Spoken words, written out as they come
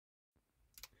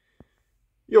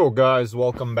Yo guys,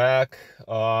 welcome back.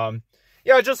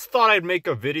 Yeah, I just thought I'd make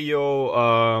a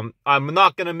video. I'm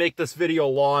not gonna make this video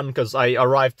long because I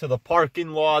arrived to the parking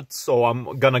lot, so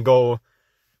I'm gonna go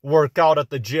work out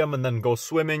at the gym and then go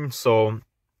swimming, so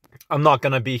I'm not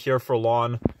gonna be here for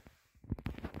long.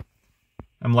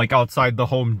 I'm like outside the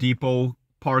Home Depot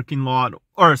parking lot,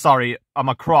 or sorry, I'm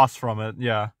across from it,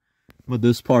 yeah. With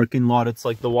this parking lot, it's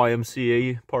like the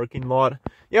YMCA parking lot.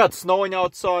 Yeah, it's snowing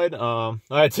outside. I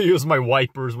had to use my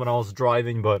wipers when I was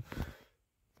driving, but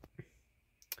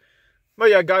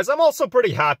yeah, guys, I'm also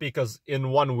pretty happy because in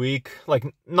 1 week,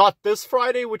 like not this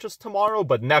Friday, which is tomorrow,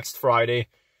 but next Friday,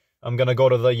 I'm gonna go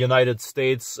to the United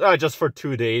States just for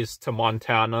 2 days to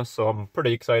Montana, so I'm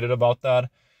pretty excited about that.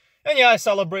 And yeah, I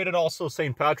celebrated also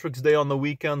St. Patrick's Day on the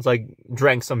weekends. I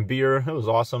drank some beer. It was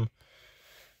awesome.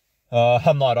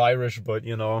 I'm not Irish, but,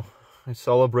 you know, I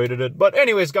celebrated it. But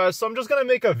anyways, guys, so I'm just going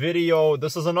to make a video.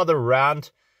 This is another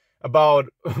rant about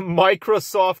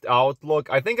Microsoft Outlook.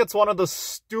 I think it's one of the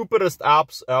stupidest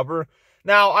apps ever.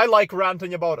 Now, I like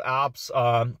ranting about apps.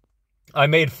 I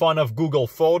made fun of Google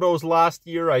Photos last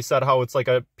year. I said how it's like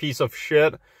a piece of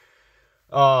shit.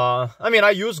 I mean,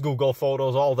 I use Google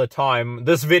Photos all the time.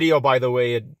 This video, by the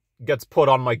way, it gets put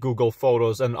on my Google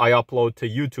Photos and I upload to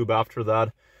YouTube after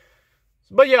that.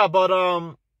 But yeah,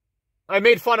 I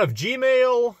made fun of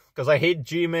Gmail, because I hate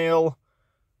Gmail.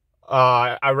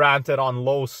 I ranted on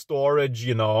low storage,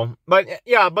 you know. But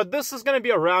yeah, but this is going to be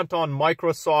a rant on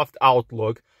Microsoft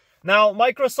Outlook. Now,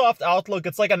 Microsoft Outlook,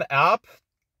 it's like an app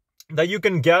that you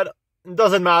can get. It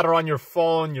doesn't matter on your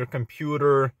phone, your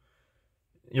computer,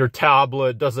 your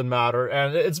tablet, doesn't matter.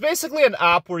 And it's basically an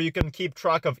app where you can keep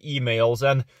track of emails.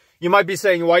 And you might be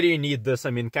saying, why do you need this?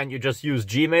 I mean, can't you just use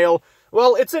Gmail?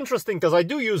 Well, it's interesting because I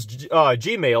do use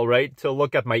Gmail, right, to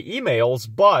look at my emails,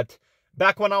 but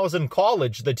back when I was in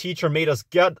college, the teacher made us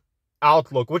get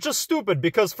Outlook, which is stupid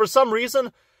because for some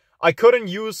reason, I couldn't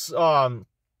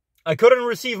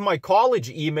receive my college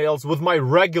emails with my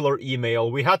regular email.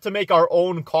 We had to make our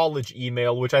own college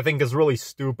email, which I think is really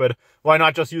stupid. Why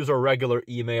not just use our regular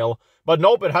email? But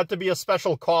nope, it had to be a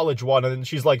special college one, and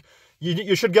she's like,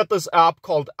 you should get this app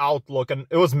called Outlook, and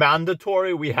it was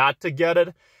mandatory. We had to get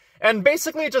it. And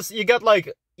basically, you get,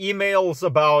 like, emails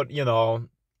about, you know,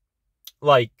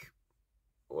 like,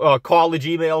 college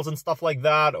emails and stuff like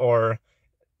that, or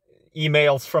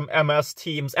emails from MS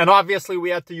Teams. And obviously,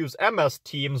 we had to use MS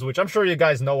Teams, which I'm sure you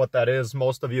guys know what that is,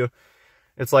 most of you.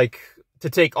 It's like to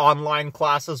take online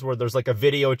classes where there's, like, a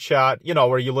video chat, you know,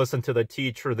 where you listen to the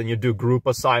teacher, then you do group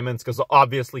assignments, because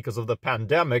obviously, because of the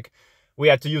pandemic, we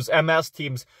had to use MS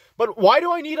Teams. But why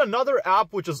do I need another app,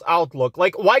 which is Outlook?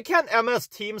 Like, why can't MS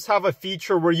Teams have a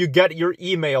feature where you get your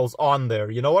emails on there?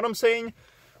 You know what I'm saying?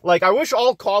 Like, I wish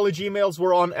all college emails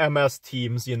were on MS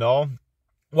Teams, you know?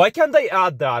 Why can't they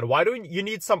add that? Why do you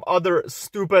need some other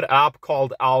stupid app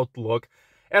called Outlook?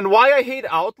 And why I hate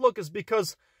Outlook is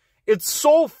because it's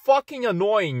so fucking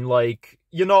annoying. Like,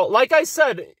 you know, like I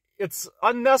said, it's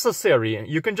unnecessary.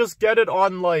 You can just get it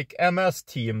on, like, MS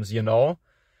Teams, you know?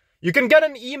 You can get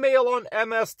an email on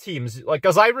MS Teams, like,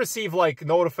 because I receive, like,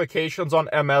 notifications on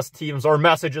MS Teams or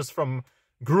messages from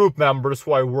group members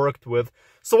who I worked with.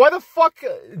 So why the fuck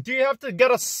do you have to get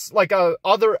a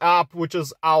other app, which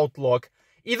is Outlook?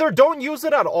 Either don't use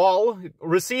it at all,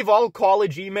 receive all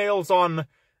college emails on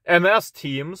MS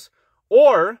Teams,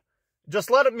 or just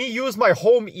let me use my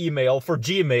home email for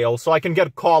Gmail so I can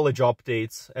get college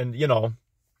updates and, you know,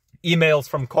 emails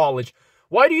from college.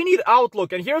 Why do you need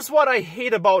Outlook? And here's what I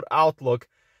hate about Outlook.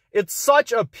 It's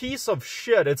such a piece of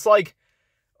shit. It's like,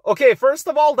 okay, first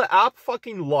of all, the app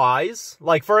fucking lies.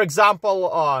 Like, for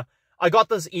example, I got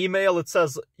this email. It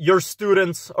says, your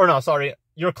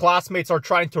classmates are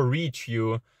trying to reach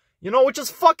you. You know, which is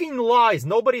fucking lies.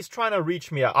 Nobody's trying to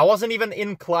reach me. I wasn't even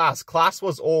in class. Class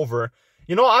was over.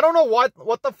 You know, I don't know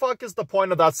what the fuck is the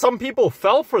point of that. Some people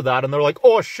fell for that and they're like,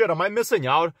 oh shit, am I missing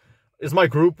out? Is my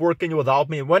group working without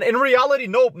me? When in reality,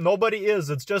 nope, nobody is.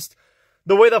 It's just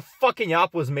the way the fucking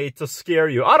app was made to scare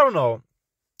you. I don't know.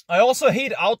 I also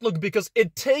hate Outlook because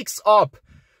it takes up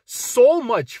so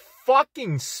much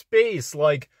fucking space.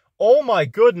 Like, oh my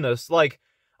goodness. Like,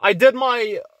 I did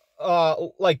my,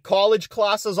 like, college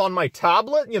classes on my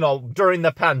tablet. You know, during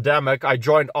the pandemic, I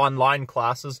joined online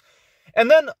classes. And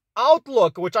then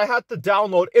Outlook, which I had to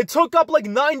download, it took up like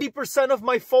 90% of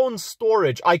my phone's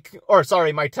storage.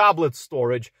 My tablet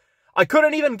storage. I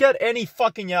couldn't even get any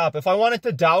fucking app. If I wanted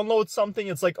to download something,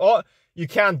 it's like, oh, you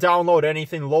can't download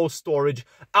anything, low storage.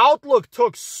 Outlook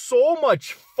took so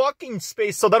much fucking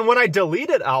space. So then when I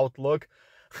deleted Outlook,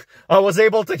 I was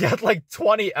able to get like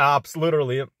 20 apps,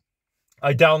 literally.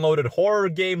 I downloaded horror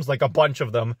games, like a bunch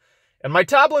of them. And my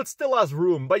tablet still has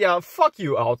room, but yeah, fuck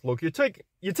you, Outlook. You take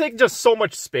just so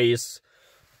much space.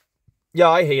 Yeah,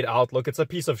 I hate Outlook. It's a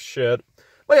piece of shit.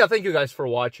 But yeah, thank you guys for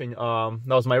watching. That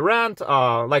was my rant.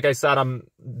 Like I said,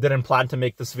 didn't plan to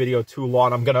make this video too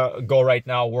long. I'm gonna go right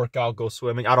now, work out, go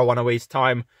swimming. I don't want to waste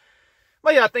time.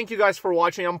 But yeah, thank you guys for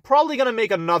watching. I'm probably gonna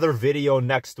make another video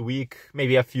next week.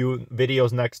 Maybe a few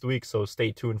videos next week, so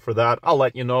stay tuned for that. I'll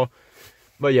let you know.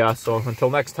 But yeah, so until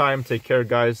next time, take care,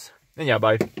 guys. And yeah,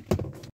 bye.